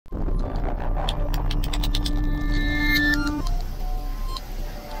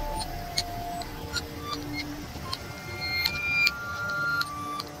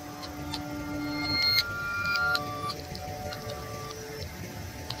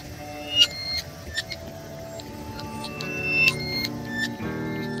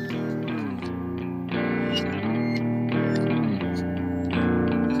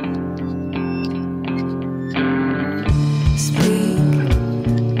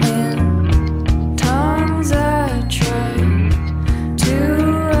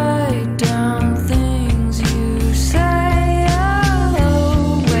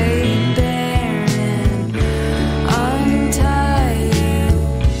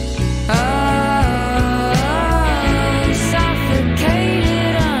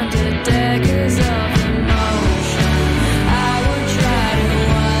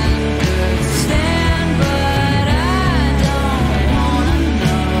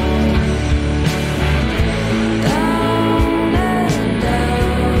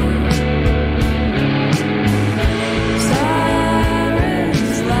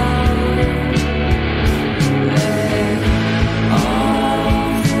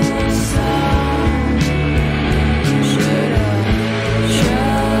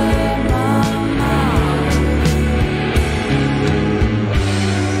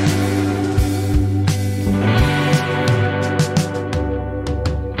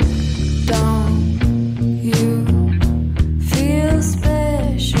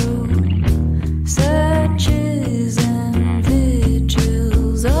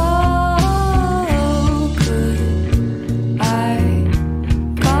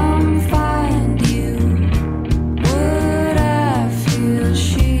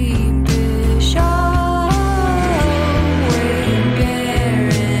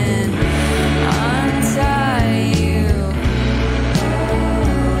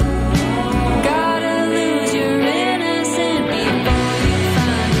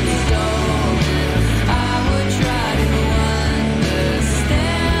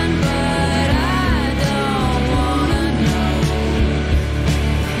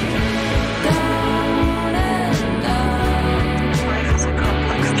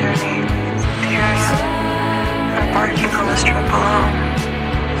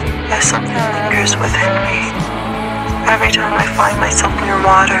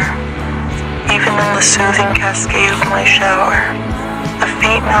underwater. Even in the soothing cascade of my shower, a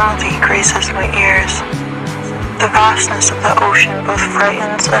faint melody graces my ears. The vastness of the ocean both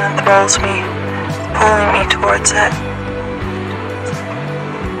frightens and enthralls me, pulling me towards it.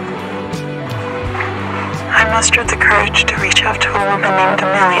 I mustered the courage to reach out to a woman named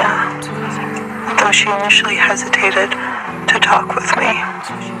Amelia, though she initially hesitated to talk with me.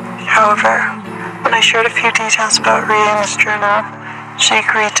 However, when I shared a few details about reading this journal, she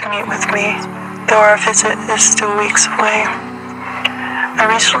agreed to meet with me, though our visit is still weeks away. I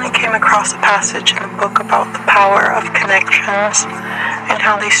recently came across a passage in the book about the power of connections and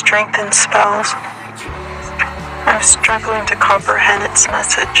how they strengthen spells. I'm struggling to comprehend its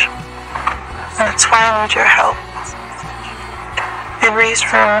message, and that's why I need your help. In Ree's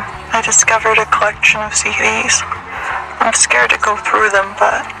room, I discovered a collection of CDs. I'm scared to go through them,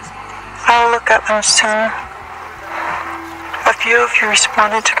 but I'll look at them soon. A few of you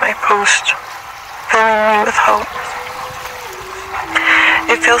responded to my post, filling me with hope.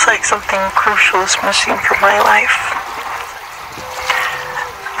 It feels like something crucial is missing from my life.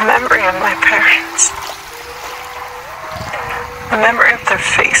 A memory of my parents. A memory of their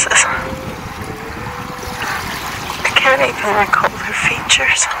faces. I can't even recall their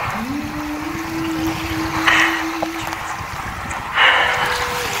features.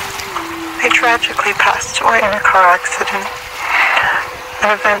 They tragically passed away in a car accident,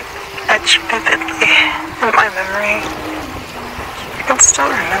 an event etched vividly in my memory. I can still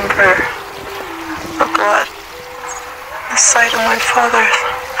remember the blood, the sight of my father's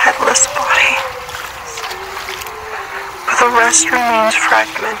headless body, but the rest remains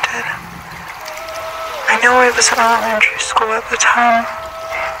fragmented. I know I was in elementary school at the time,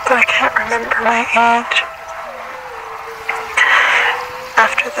 but I can't remember my age.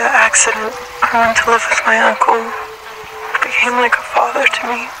 After the accident, I went to live with my uncle, who became like a father to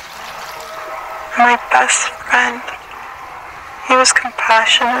me, and my best friend. He was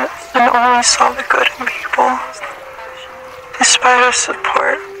compassionate and always saw the good in people. Despite his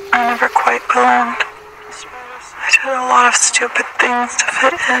support, I never quite belonged. I did a lot of stupid things to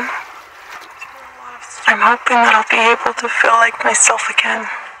fit in. I'm hoping that I'll be able to feel like myself again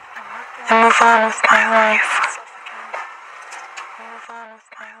and move on with my life.